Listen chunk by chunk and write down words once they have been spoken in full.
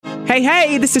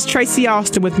Hey, this is Tracy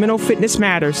Austin with Mental Fitness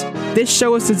Matters. This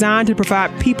show is designed to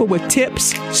provide people with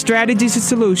tips, strategies, and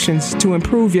solutions to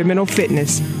improve your mental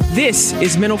fitness. This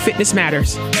is Mental Fitness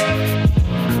Matters.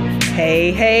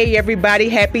 Hey, everybody.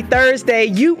 Happy Thursday.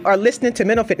 You are listening to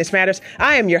Mental Fitness Matters.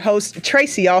 I am your host,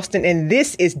 Tracy Austin, and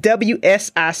this is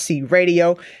WSIC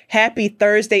Radio. Happy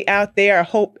Thursday out there. I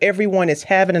hope everyone is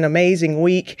having an amazing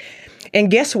week. And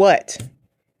guess what?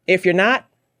 If you're not,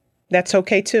 that's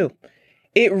okay too.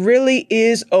 It really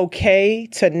is okay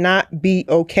to not be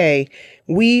okay.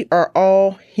 We are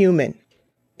all human.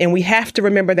 And we have to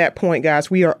remember that point,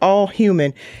 guys. We are all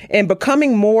human. And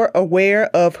becoming more aware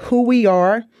of who we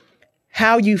are,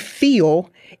 how you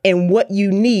feel, and what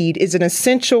you need is an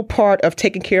essential part of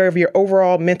taking care of your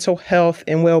overall mental health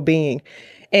and well-being.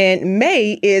 And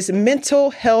May is Mental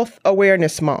Health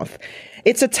Awareness Month.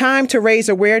 It's a time to raise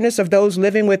awareness of those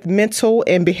living with mental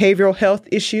and behavioral health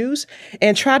issues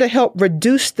and try to help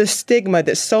reduce the stigma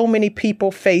that so many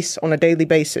people face on a daily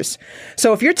basis.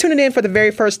 So if you're tuning in for the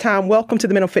very first time, welcome to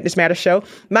the Mental Fitness Matters Show.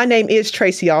 My name is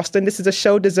Tracy Austin. This is a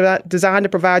show designed to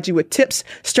provide you with tips,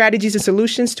 strategies, and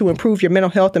solutions to improve your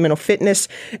mental health and mental fitness.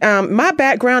 My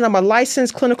background, I'm a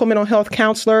licensed clinical mental health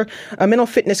counselor, a mental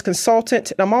fitness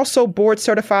consultant. I'm also board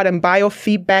certified in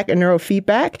biofeedback and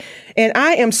neurofeedback. And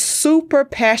I am super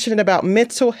passionate about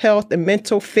mental health and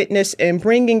mental fitness and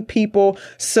bringing people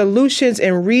solutions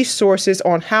and resources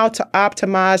on how to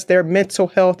optimize their mental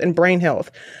health and brain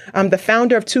health. I'm the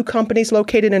founder of two companies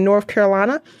located in North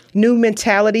Carolina, New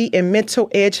Mentality and Mental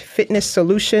Edge Fitness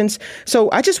Solutions. So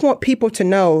I just want people to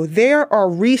know there are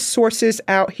resources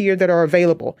out here that are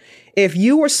available. If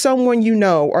you or someone you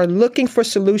know are looking for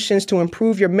solutions to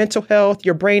improve your mental health,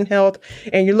 your brain health,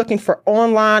 and you're looking for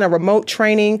online or remote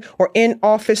training or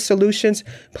in-office solutions,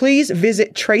 please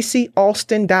visit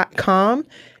tracyaustin.com.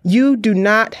 You do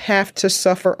not have to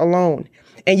suffer alone.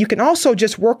 And you can also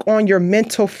just work on your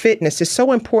mental fitness. It's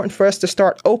so important for us to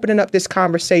start opening up this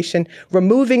conversation,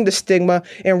 removing the stigma,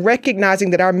 and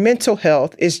recognizing that our mental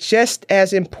health is just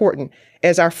as important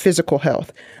as our physical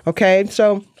health. Okay,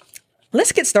 so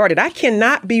let's get started. I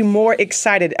cannot be more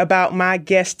excited about my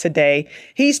guest today.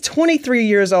 He's 23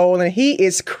 years old and he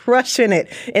is crushing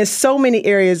it in so many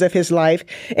areas of his life.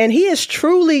 And he is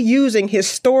truly using his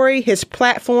story, his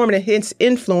platform, and his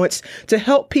influence to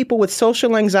help people with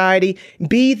social anxiety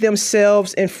be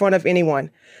themselves in front of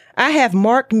anyone. I have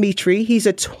Mark Mitri. He's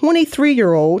a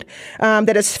 23-year-old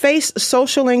that has faced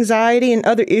social anxiety and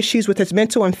other issues with his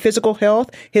mental and physical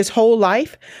health his whole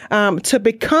life, to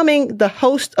becoming the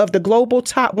host of the Global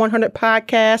Top 100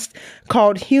 podcast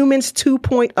called Humans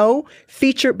 2.0,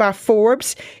 featured by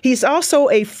Forbes. He's also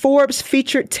a Forbes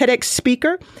featured TEDx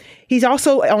speaker. He's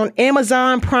also on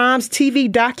Amazon Prime's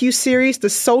TV docuseries, The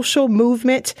Social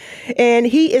Movement. And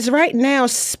he is right now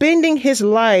spending his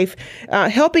life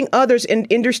helping others in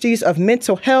industries of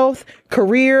mental health,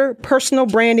 career, personal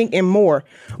branding, and more.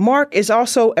 Mark is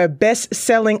also a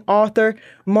best-selling author.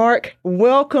 Mark,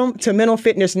 welcome to Mental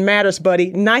Fitness Matters,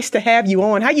 buddy. Nice to have you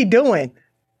on. How you doing?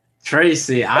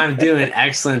 Tracy, I'm doing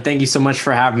excellent. Thank you so much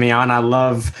for having me on. I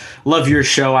love your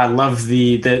show. I love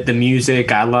the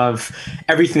music. I love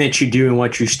everything that you do and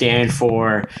what you stand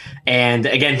for. And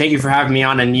again, thank you for having me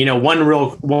on. And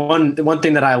one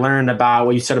thing that I learned about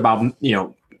what you said about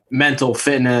mental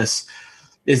fitness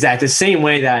is that the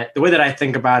way that I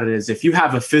think about it is if you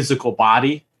have a physical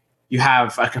body, you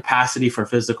have a capacity for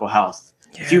physical health.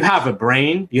 Yes. If you have a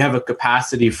brain, you have a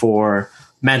capacity for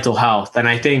mental health. And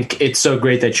I think it's so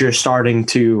great that you're starting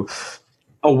to,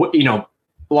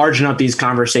 largen up these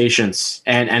conversations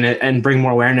and bring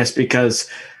more awareness, because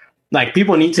like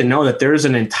people need to know that there's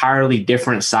an entirely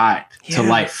different side to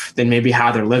life than maybe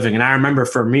how they're living. And I remember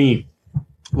for me,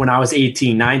 when I was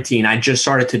 18, 19, I just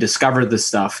started to discover this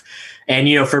stuff. And,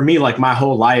 for me, like my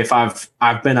whole life, I've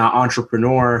been an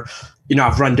entrepreneur,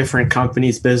 I've run different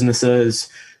companies, businesses.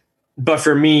 But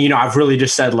for me, I've really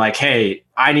just said like, hey,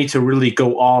 I need to really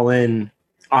go all in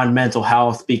on mental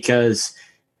health, because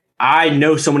I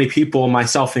know so many people,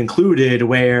 myself included,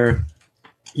 where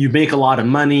you make a lot of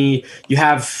money, you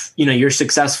have, you're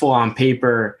successful on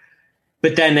paper,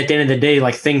 but then at the end of the day,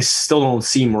 like things still don't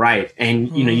seem right.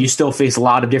 And, you still face a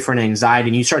lot of different anxiety,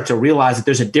 and you start to realize that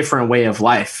there's a different way of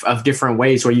life, of different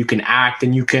ways where you can act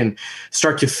and you can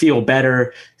start to feel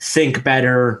better, think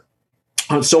better,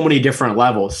 on so many different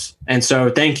levels. And so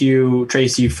thank you,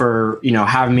 Tracy, for,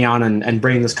 having me on and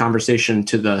bringing this conversation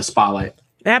to the spotlight.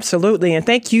 Absolutely. And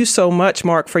thank you so much,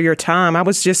 Mark, for your time. I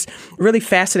was just really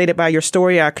fascinated by your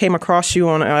story. I came across you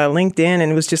on LinkedIn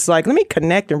and was just like, let me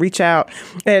connect and reach out.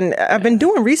 And I've been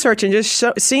doing research and just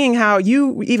seeing how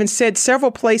you even said several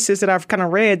places that I've kind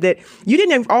of read that you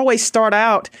didn't always start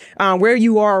out where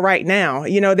you are right now.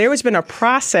 You know, there has been a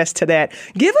process to that.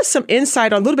 Give us some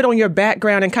insight a little bit on your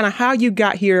background and kind of how you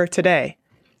got here today.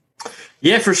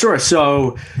 Yeah, for sure.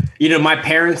 So, my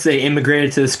parents, they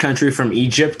immigrated to this country from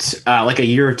Egypt like a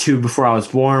year or two before I was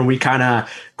born. We kind of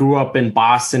grew up in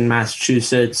Boston,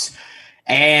 Massachusetts.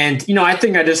 And, I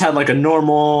think I just had like a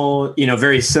normal,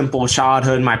 very simple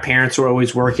childhood. My parents were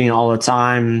always working all the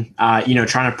time,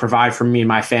 trying to provide for me and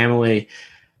my family.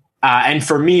 And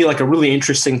for me, like a really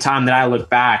interesting time that I look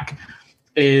back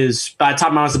is by the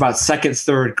time I was about second,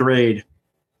 third grade,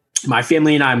 my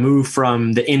family and I moved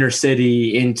from the inner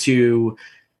city into,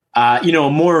 a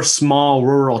more small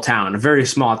rural town, a very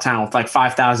small town with like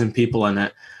 5,000 people in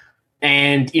it.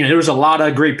 And, there was a lot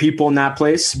of great people in that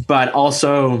place, but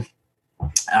also,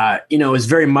 it was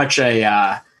very much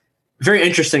a very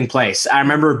interesting place. I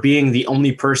remember being the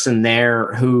only person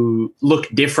there who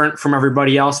looked different from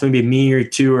everybody else. Maybe me or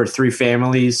two or three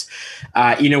families,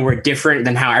 were different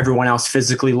than how everyone else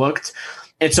physically looked.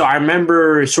 And so I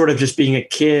remember sort of just being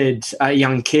a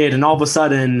young kid, and all of a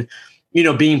sudden,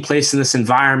 being placed in this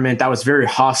environment that was very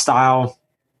hostile,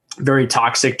 very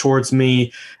toxic towards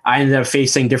me. I ended up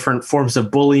facing different forms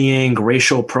of bullying,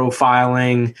 racial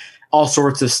profiling, all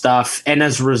sorts of stuff. And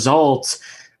as a result,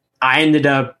 I ended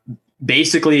up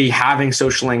basically having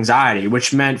social anxiety,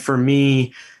 which meant for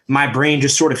me, my brain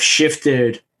just sort of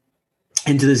shifted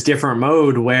into this different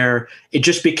mode where it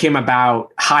just became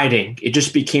about hiding. It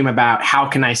just became about how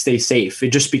can I stay safe?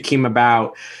 It just became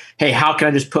about, hey, how can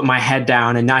I just put my head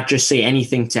down and not just say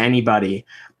anything to anybody?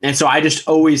 And so I just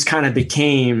always kind of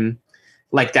became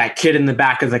like that kid in the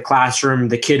back of the classroom,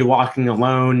 the kid walking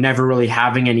alone, never really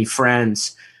having any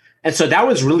friends. And so that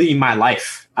was really my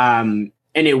life. And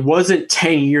it wasn't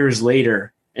 10 years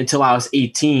later until I was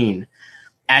 18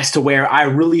 as to where I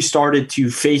really started to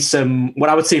face some, what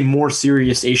I would say, more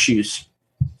serious issues.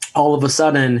 All of a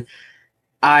sudden,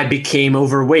 I became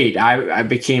overweight. I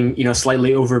became,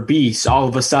 slightly obese. All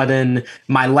of a sudden,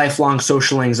 my lifelong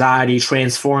social anxiety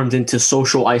transformed into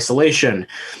social isolation.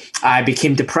 I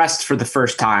became depressed for the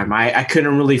first time. I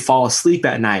couldn't really fall asleep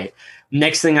at night.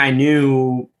 Next thing I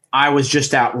knew, I was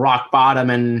just at rock bottom.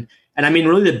 And I mean,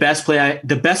 really the best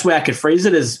way I could phrase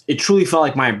it is it truly felt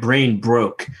like my brain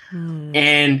broke.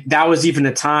 And that was even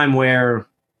a time where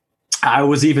I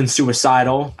was even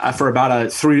suicidal for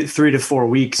about three to 4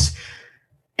 weeks.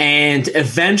 And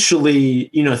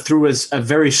eventually, through a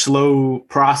very slow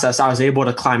process, I was able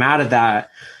to climb out of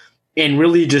that and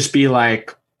really just be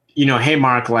like, hey,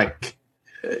 Mark, like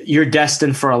you're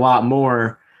destined for a lot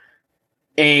more.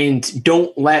 And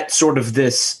don't let sort of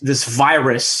this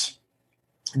virus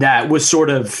that was sort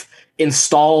of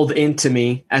installed into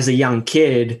me as a young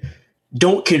kid,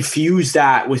 don't confuse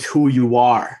that with who you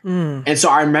are. And so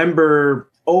I remember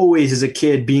always as a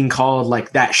kid being called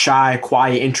like that shy,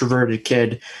 quiet, introverted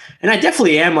kid. And I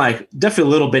definitely am definitely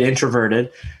a little bit introverted.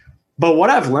 But what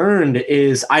I've learned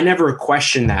is I never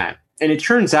questioned that. And it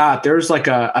turns out there's like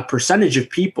a percentage of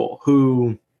people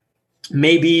who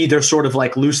maybe they're sort of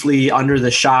like loosely under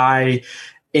the shy,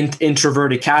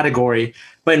 introverted category,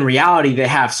 but in reality, they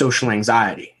have social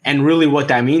anxiety. And really what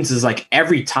that means is like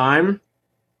every time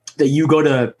that you go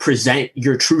to present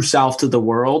your true self to the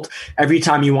world, every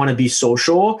time you want to be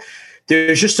social,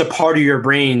 there's just a part of your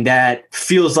brain that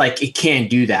feels like it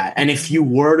can't do that. And if you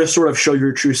were to sort of show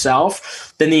your true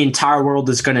self, then the entire world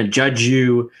is going to judge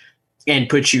you and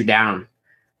put you down.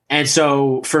 And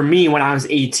so for me, when I was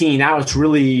 18, that was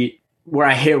really where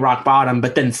I hit rock bottom.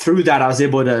 But then through that, I was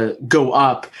able to go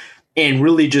up and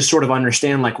really just sort of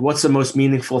understand like what's the most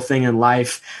meaningful thing in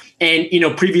life. And,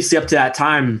 previously up to that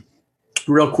time,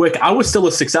 real quick, I was still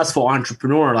a successful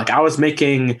entrepreneur. Like I was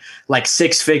making like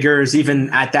 6 figures, even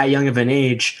at that young of an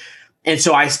age. And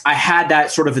so I had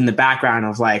that sort of in the background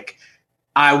of like,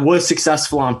 I was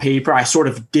successful on paper. I sort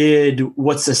of did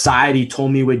what society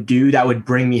told me would do that would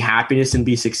bring me happiness and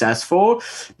be successful.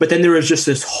 But then there was just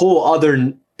this whole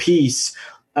other piece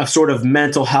of sort of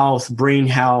mental health, brain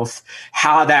health,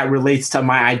 how that relates to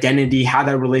my identity, how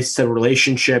that relates to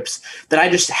relationships that I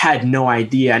just had no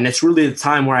idea. And it's really the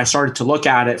time where I started to look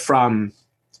at it from,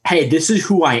 hey, this is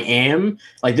who I am.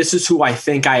 Like, this is who I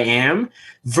think I am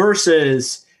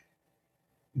versus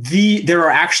there are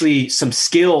actually some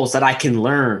skills that I can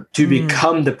learn to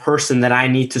become the person that I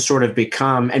need to sort of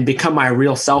become and become my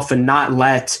real self and not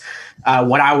let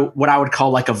what I would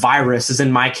call like a virus, as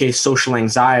in my case, social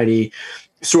anxiety,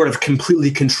 sort of completely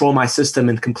control my system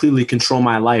and completely control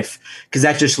my life, because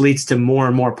that just leads to more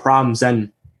and more problems.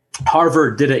 And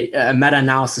Harvard did a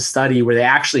meta-analysis study where they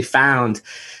actually found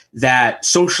that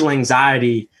social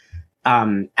anxiety,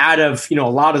 out of a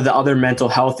lot of the other mental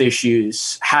health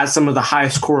issues, has some of the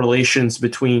highest correlations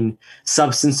between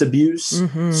substance abuse,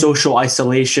 social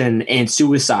isolation, and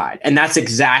suicide. And that's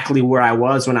exactly where I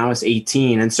was when I was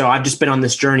 18. And so I've just been on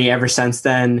this journey ever since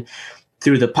then,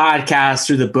 through the podcast,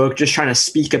 through the book, just trying to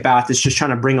speak about this, just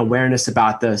trying to bring awareness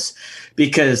about this,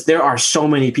 because there are so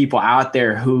many people out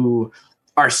there who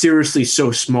are seriously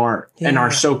so smart and are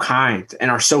so kind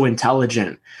and are so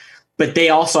intelligent, but they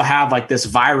also have like this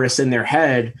virus in their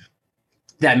head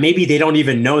that maybe they don't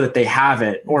even know that they have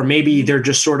it, or maybe they're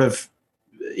just sort of,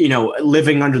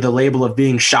 living under the label of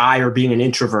being shy or being an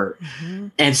introvert.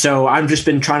 And so I've just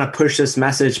been trying to push this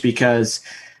message, because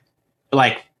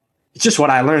like, it's just what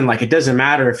I learned. Like, it doesn't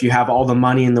matter if you have all the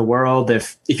money in the world,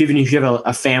 if even if you have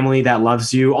a family that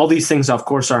loves you, all these things, of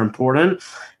course, are important.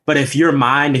 But if your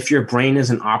brain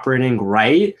isn't operating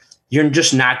right, you're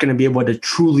just not going to be able to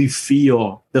truly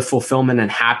feel the fulfillment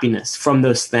and happiness from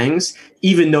those things,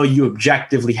 even though you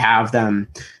objectively have them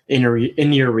in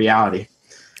your reality.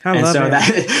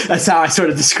 That's how I sort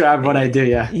of describe what I do.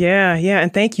 Yeah. Yeah.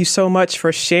 And thank you so much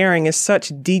for sharing in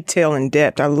such detail and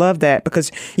depth. I love that,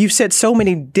 because you've said so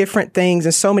many different things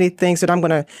and so many things that I'm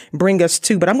going to bring us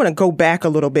to, but I'm going to go back a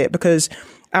little bit, because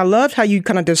I loved how you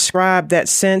kind of described that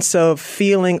sense of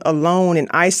feeling alone and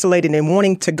isolated and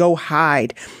wanting to go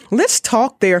hide. Let's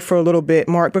talk there for a little bit,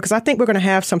 Mark, because I think we're going to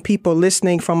have some people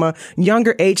listening from a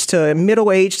younger age to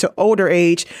middle age to older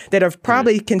age that have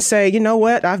probably can say, you know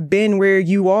what, I've been where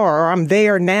you are, or I'm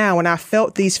there now, and I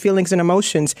felt these feelings and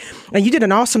emotions. And you did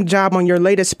an awesome job on your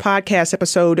latest podcast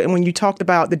episode, and when you talked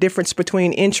about the difference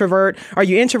between are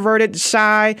you introverted,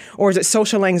 shy, or is it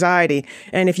social anxiety?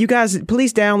 And if you guys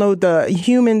please download the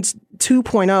Humans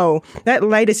 2.0, that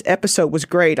latest episode was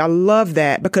great. I love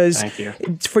that, because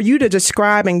for you to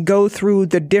describe and go through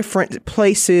the different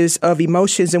places of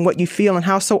emotions and what you feel, and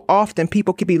how so often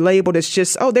people can be labeled as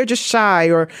just, they're just shy,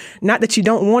 or not that you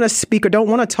don't want to speak or don't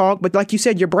want to talk, but like you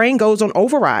said, your brain goes on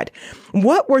override.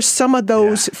 What were some of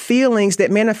those feelings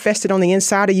that manifested on the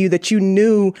inside of you that you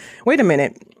knew, wait a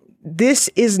minute, this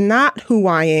is not who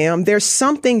I am. There's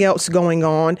something else going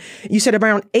on. You said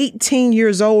around 18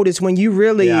 years old is when you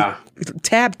really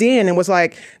tapped in and was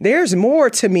like, there's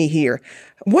more to me here.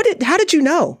 How did you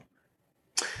know?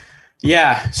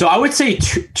 Yeah. So I would say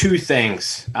two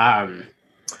things.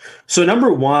 So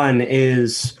number one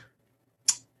is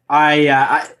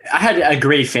I had a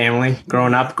great family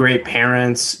growing up, great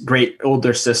parents, great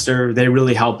older sister. They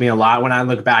really helped me a lot. When I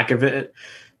look back at it,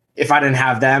 if I didn't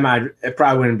have them, I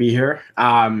probably wouldn't be here.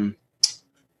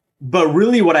 But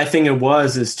really what I think it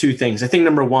was is two things. I think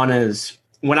number one is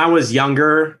when I was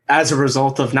younger, as a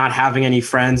result of not having any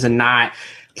friends and not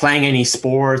playing any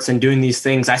sports and doing these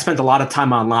things, I spent a lot of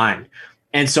time online.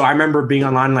 And so I remember being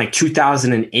online in like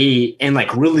 2008 and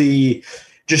like really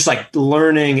just like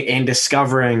learning and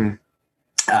discovering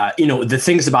the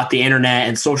things about the internet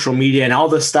and social media and all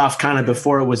this stuff kind of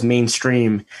before it was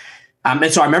mainstream.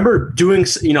 And so I remember doing,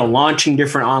 launching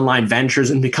different online ventures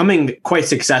and becoming quite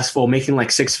successful, making like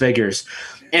six figures.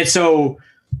 And so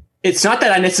it's not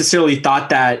that I necessarily thought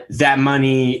that that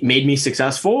money made me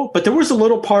successful, but there was a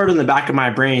little part in the back of my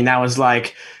brain that was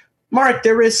like, Mark,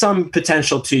 there is some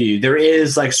potential to you. There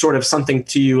is like sort of something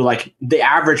to you, like the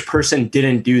average person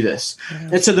didn't do this. Yeah.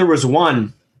 And so there was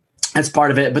one as part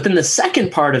of it. But then the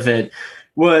second part of it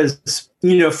was,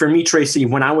 for me, Tracy,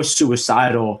 when I was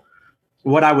suicidal,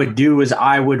 what I would do is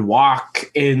I would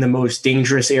walk in the most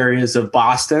dangerous areas of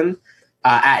Boston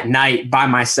at night by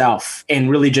myself and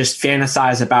really just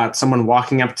fantasize about someone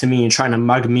walking up to me and trying to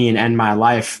mug me and end my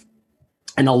life.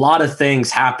 And a lot of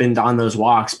things happened on those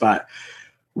walks. But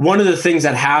one of the things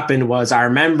that happened was I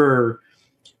remember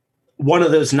one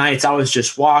of those nights I was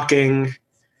just walking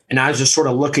and I was just sort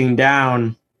of looking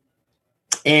down.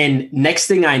 And next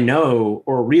thing I know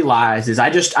or realize is I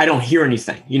don't hear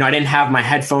anything. I didn't have my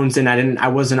headphones in. I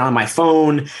wasn't on my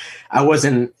phone. I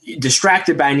wasn't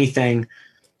distracted by anything.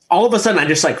 All of a sudden I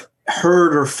just like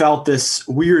heard or felt this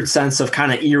weird sense of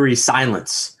kind of eerie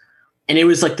silence. And it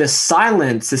was like this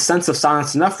silence, this sense of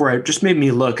silence enough where it just made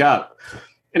me look up.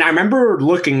 And I remember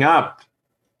looking up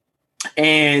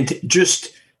and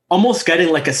just almost getting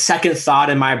like a second thought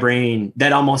in my brain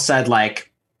that almost said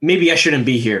like, maybe I shouldn't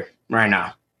be here right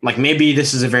now. Like maybe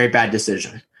this is a very bad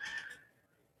decision.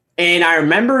 And I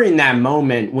remember in that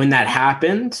moment when that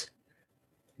happened,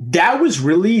 that was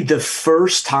really the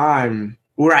first time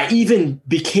where I even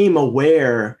became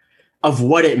aware of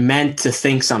what it meant to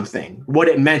think something, what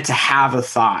it meant to have a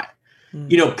thought.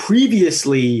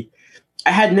 Previously,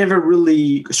 I had never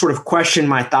really sort of questioned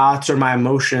my thoughts or my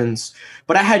emotions,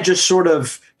 but I had just sort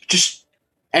of just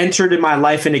entered in my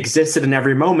life and existed in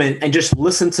every moment and just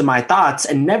listened to my thoughts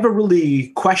and never really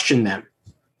questioned them.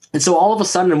 And so all of a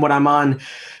sudden, when I'm on,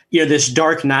 this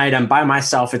dark night, I'm by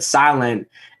myself, it's silent.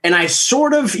 And I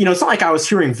sort of, it's not like I was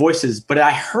hearing voices, but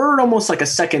I heard almost like a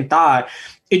second thought.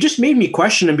 It just made me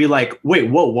question and be like, wait,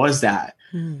 what was that?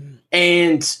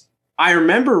 And I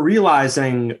remember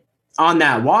realizing on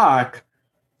that walk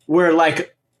where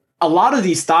like a lot of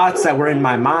these thoughts that were in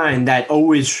my mind that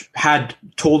always had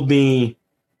told me,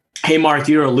 hey, Mark,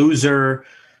 you're a loser.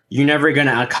 You're never going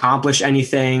to accomplish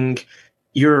anything.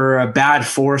 You're a bad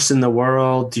force in the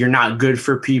world. You're not good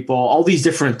for people. All these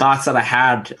different thoughts that I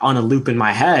had on a loop in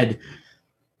my head.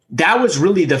 That was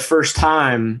really the first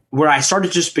time where I started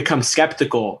to just become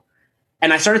skeptical.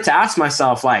 And I started to ask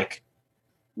myself, like,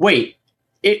 wait,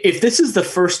 if this is the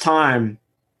first time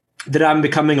that I'm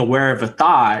becoming aware of a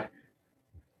thought,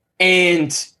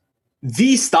 and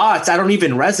these thoughts, I don't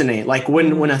even resonate. Like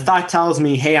when a thought tells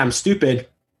me, hey, I'm stupid,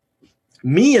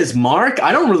 me as Mark,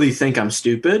 I don't really think I'm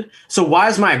stupid. So why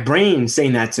is my brain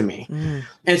saying that to me?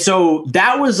 And so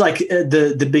that was like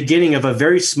the beginning of a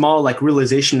very small like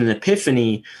realization and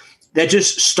epiphany that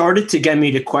just started to get me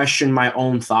to question my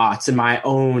own thoughts and my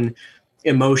own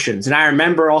emotions. And I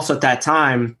remember also at that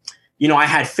time, I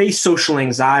had faced social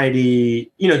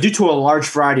anxiety, due to a large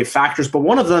variety of factors. But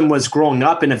one of them was growing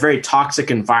up in a very toxic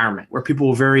environment where people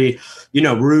were very,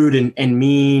 rude and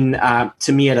mean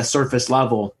to me at a surface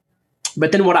level.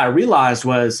 But then what I realized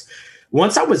was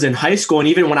once I was in high school and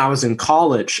even when I was in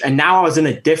college, and now I was in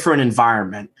a different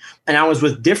environment and I was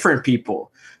with different people,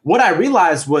 what I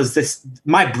realized was this: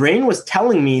 my brain was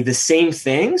telling me the same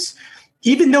things,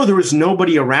 even though there was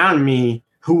nobody around me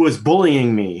who was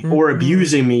bullying me or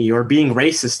abusing me or being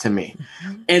racist to me.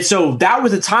 And so that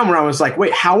was a time where I was like,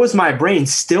 wait, how is my brain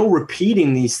still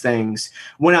repeating these things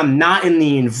when I'm not in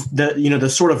the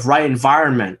sort of right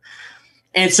environment?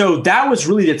 And so that was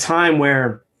really the time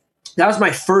where that was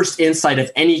my first insight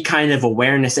of any kind of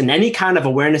awareness, and any kind of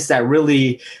awareness that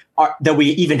really that we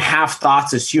even have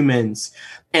thoughts as humans,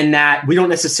 and that we don't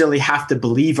necessarily have to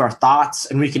believe our thoughts,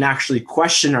 and we can actually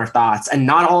question our thoughts, and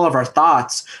not all of our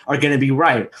thoughts are going to be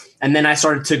right. And then I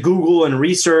started to Google and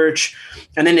research,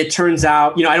 and then it turns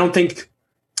out, I don't think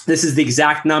this is the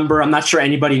exact number. I'm not sure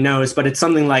anybody knows, but it's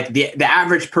something like the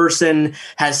average person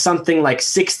has something like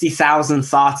 60,000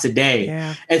 thoughts a day.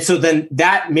 Yeah. And so then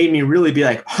that made me really be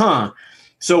like,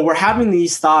 so we're having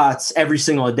these thoughts every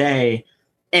single day.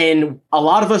 And a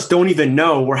lot of us don't even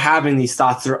know we're having these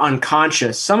thoughts. They're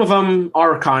unconscious. Some of them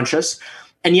are conscious,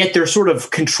 and yet they're sort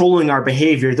of controlling our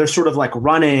behavior. They're sort of like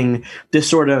running this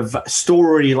sort of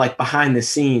story like behind the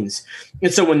scenes.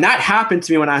 And so when that happened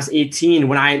to me when I was 18,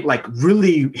 when I like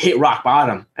really hit rock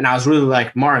bottom, and I was really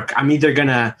like, Mark, I'm either going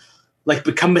to like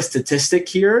become a statistic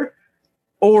here,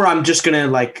 or I'm just going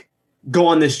to like go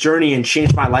on this journey and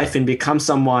change my life and become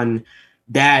someone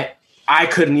that I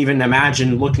couldn't even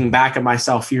imagine looking back at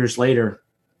myself years later.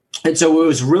 And so it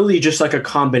was really just like a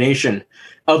combination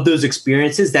of those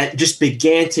experiences that just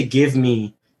began to give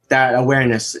me that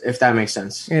awareness, if that makes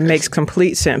sense. It makes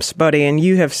complete sense, buddy. And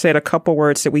you have said a couple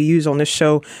words that we use on this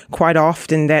show quite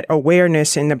often, that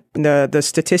awareness, and the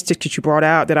statistics that you brought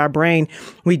out, that our brain,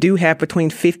 we do have between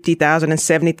 50,000 and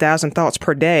 70,000 thoughts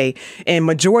per day. And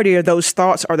majority of those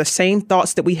thoughts are the same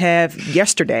thoughts that we have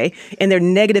yesterday, and they're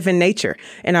negative in nature.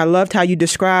 And I loved how you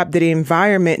described the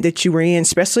environment that you were in,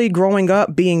 especially growing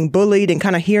up, being bullied and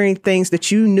kind of hearing things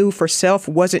that you knew for self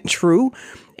wasn't true,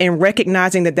 and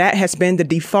recognizing that that has been the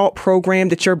default program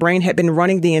that your brain had been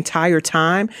running the entire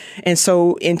time. And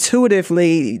so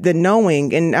intuitively, the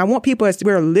knowing, and I want people, as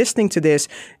we're listening to this,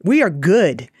 we are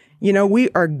good. We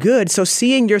are good. So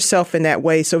seeing yourself in that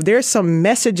way. So there's some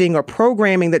messaging or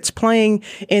programming that's playing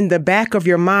in the back of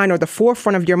your mind or the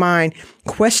forefront of your mind.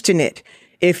 Question it.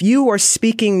 If you are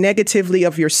speaking negatively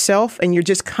of yourself and you're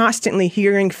just constantly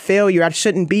hearing failure, I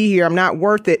shouldn't be here, I'm not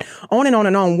worth it, on and on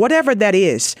and on, whatever that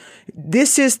is,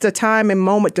 this is the time and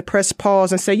moment to press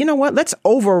pause and say, you know what, let's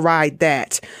override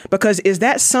that. Because is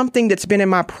that something that's been in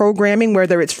my programming,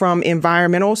 whether it's from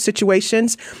environmental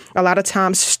situations, a lot of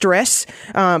times stress,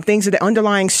 things that the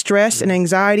underlying stress and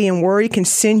anxiety and worry can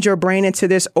send your brain into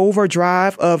this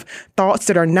overdrive of thoughts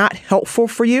that are not helpful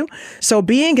for you. So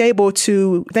being able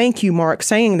to, thank you, Mark,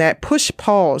 saying that, push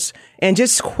pause and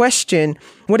just question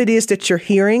what it is that you're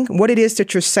hearing, what it is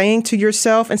that you're saying to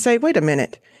yourself, and say, wait a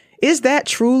minute, is that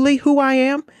truly who I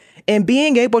am? and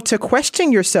being able to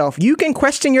question yourself. You can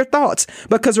question your thoughts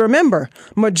because remember,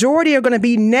 majority are going to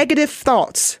be negative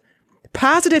thoughts.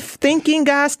 Positive thinking,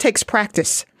 guys, takes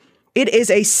practice. It is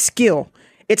a skill.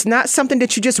 It's not something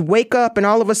that you just wake up and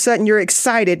all of a sudden you're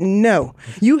excited. No,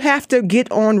 you have to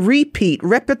get on repeat,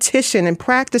 repetition, and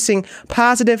practicing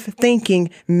positive thinking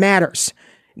matters.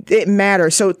 It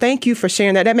matters. So thank you for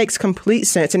sharing that. That makes complete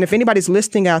sense. And if anybody's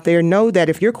listening out there, know that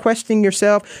if you're questioning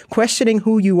yourself, questioning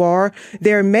who you are,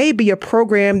 there may be a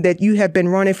program that you have been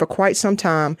running for quite some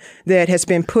time that has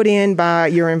been put in by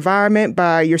your environment,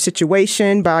 by your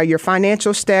situation, by your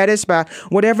financial status, by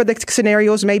whatever the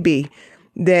scenarios may be,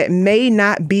 that may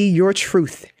not be your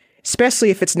truth, especially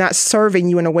if it's not serving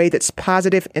you in a way that's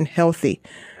positive and healthy.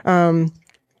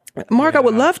 Mark, I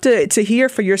would love to hear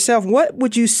for yourself. What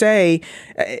would you say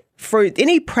for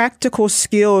any practical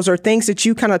skills or things that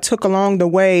you kind of took along the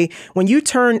way when you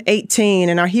turned 18?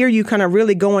 And I hear you kind of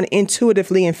really going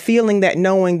intuitively and feeling that,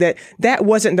 knowing that that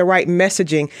wasn't the right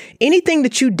messaging. Anything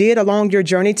that you did along your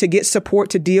journey to get support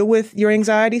to deal with your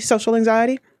anxiety, social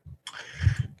anxiety?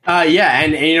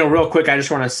 And real quick, I just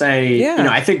want to say,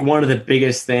 I think one of the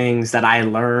biggest things that I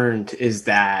learned is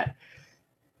that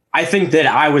I think that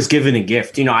I was given a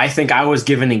gift. I think I was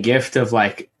given a gift of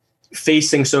like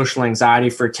facing social anxiety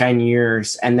for 10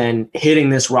 years and then hitting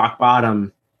this rock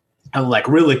bottom of like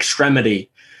real extremity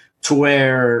to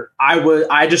where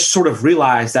I just sort of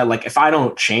realized that like, if I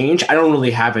don't change, I don't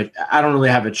really have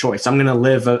a choice. I'm going to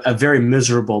live a very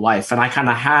miserable life. And I kind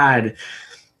of had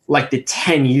like the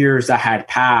 10 years that had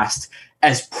passed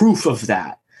as proof of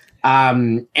that.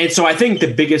 And so I think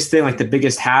the biggest thing, like the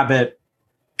biggest habit,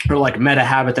 or like meta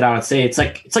habit that I would say, it's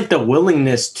like the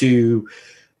willingness to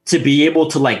be able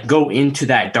to like go into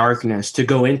that darkness, to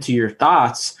go into your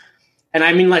thoughts. And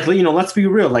I mean, like, let's be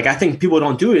real. Like, I think people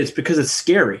don't do it. It's because it's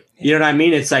scary. You know what I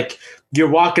mean? It's like you're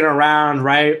walking around,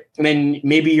 right? And then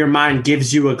maybe your mind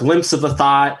gives you a glimpse of a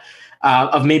thought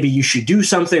of maybe you should do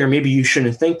something or maybe you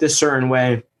shouldn't think this certain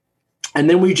way. And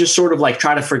then we just sort of like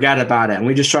try to forget about it. And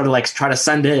we just try to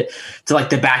send it to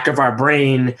like the back of our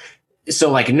brain.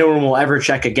 So like no one will ever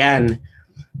check again.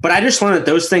 But I just learned that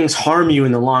those things harm you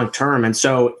in the long term. And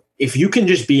so if you can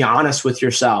just be honest with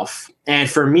yourself. And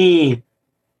for me,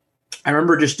 I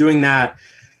remember just doing that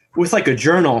with like a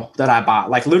journal that I bought,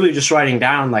 like literally just writing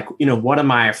down like, what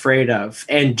am I afraid of?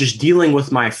 And just dealing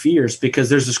with my fears, because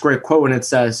there's this great quote and it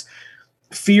says,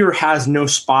 fear has no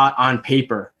spot on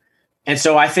paper. And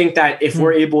so I think that if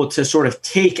we're able to sort of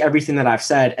take everything that I've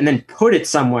said and then put it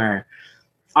somewhere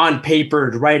on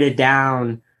paper, write it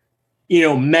down,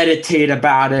 meditate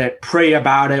about it, pray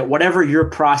about it, whatever your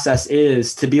process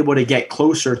is to be able to get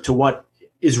closer to what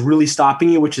is really stopping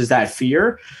you, which is that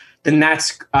fear, then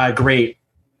that's great.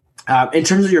 In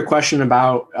terms of your question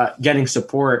about getting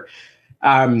support,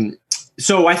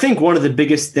 so I think one of the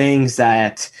biggest things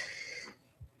that,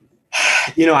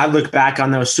 I look back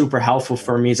on that was super helpful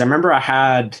for me is I remember I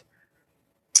had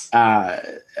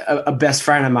a best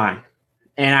friend of mine.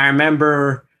 And I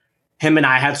remember him and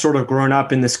I had sort of grown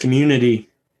up in this community.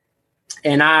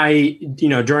 And I,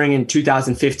 in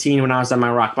 2015, when I was at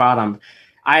my rock bottom,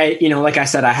 I, like I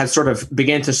said, I had sort of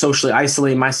began to socially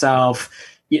isolate myself.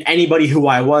 Anybody who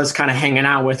I was kind of hanging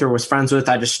out with or was friends with,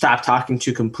 I just stopped talking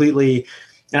to completely.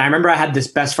 And I remember I had this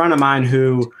best friend of mine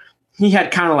who he had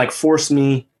kind of like forced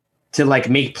me to like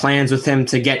make plans with him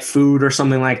to get food or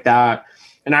something like that.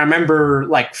 And I remember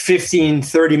like 15,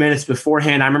 30 minutes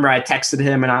beforehand, I remember I texted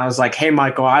him and I was like, hey,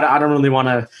 Michael, I don't really want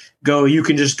to go. You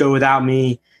can just go without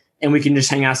me and we can just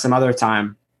hang out some other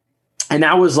time. And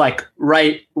that was like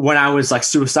right when I was like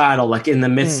suicidal, like in the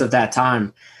midst of that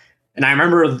time. And I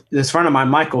remember this friend of mine,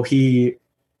 Michael, he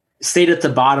stayed at the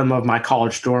bottom of my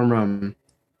college dorm room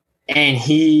and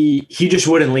he just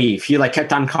wouldn't leave. He like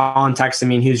kept on calling, texting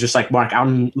me. And he was just like, Mark,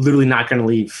 I'm literally not going to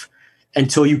leave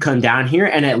until you come down here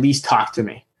and at least talk to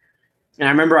me. And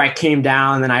I remember I came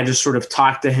down and I just sort of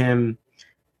talked to him.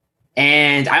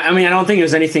 And I mean, I don't think it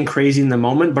was anything crazy in the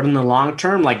moment, but in the long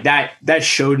term, like that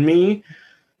showed me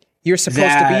you're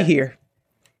supposed to be here.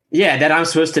 Yeah, that I'm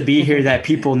supposed to be here, that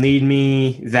people need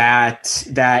me, that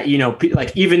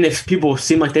like even if people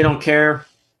seem like they don't care,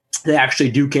 they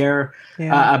actually do care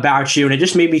about you. And it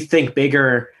just made me think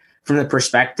bigger from the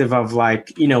perspective of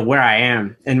like, where I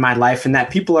am in my life and that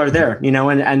people are there,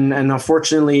 and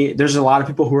unfortunately there's a lot of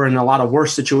people who are in a lot of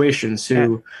worse situations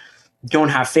who don't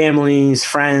have families,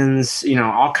 friends,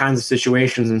 all kinds of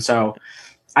situations. And so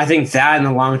I think that in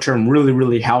the long term really,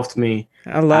 really helped me.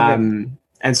 I love it.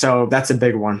 And so that's a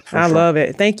big one. I love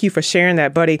it. Thank you for sharing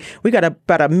that, buddy. We got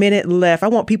about a minute left. I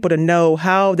want people to know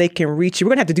how they can reach you. We're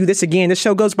going to have to do this again. This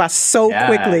show goes by so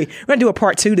quickly. We're going to do a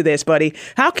part 2 to this, buddy.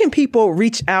 How can people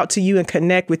reach out to you and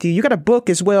connect with you? You got a book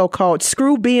as well called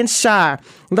Screw Being Shy.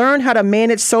 Learn how to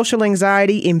manage social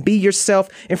anxiety and be yourself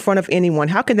in front of anyone.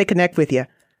 How can they connect with you?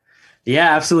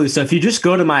 Yeah, absolutely. So if you just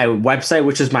go to my website,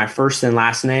 which is my first and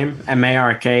last name,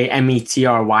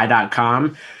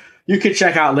 markmetry.com, you can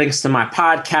check out links to my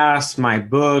podcast, my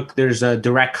book. There's a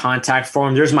direct contact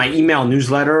form. There's my email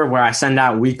newsletter where I send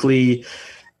out weekly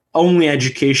only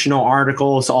educational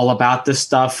articles all about this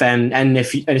stuff. And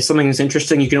if something is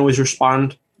interesting, you can always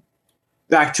respond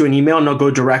back to an email and they'll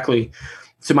go directly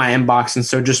to my inbox. And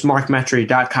so just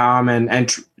markmetry.com.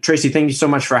 And Tracy, thank you so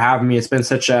much for having me. It's been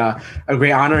such a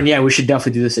great honor. And yeah, we should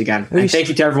definitely do this again. And thank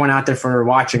you to everyone out there for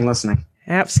watching, listening.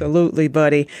 Absolutely,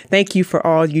 buddy. Thank you for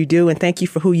all you do and thank you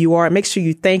for who you are. Make sure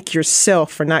you thank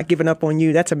yourself for not giving up on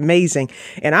you. That's amazing.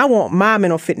 And I want my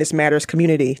Mental Fitness Matters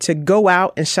community to go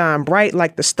out and shine bright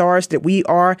like the stars that we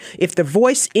are. If the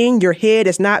voice in your head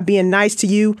is not being nice to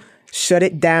you, shut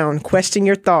it down. Question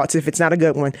your thoughts if it's not a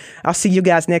good one. I'll see you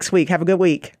guys next week. Have a good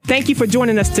week. Thank you for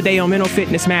joining us today on Mental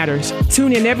Fitness Matters.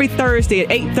 Tune in every Thursday at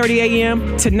 8:30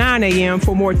 a.m. to 9 a.m.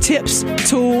 for more tips,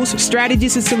 tools,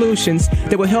 strategies, and solutions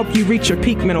that will help you reach your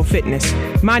peak mental fitness.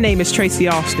 My name is Tracy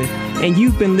Austin, and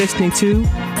you've been listening to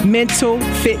Mental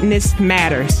Fitness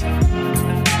Matters.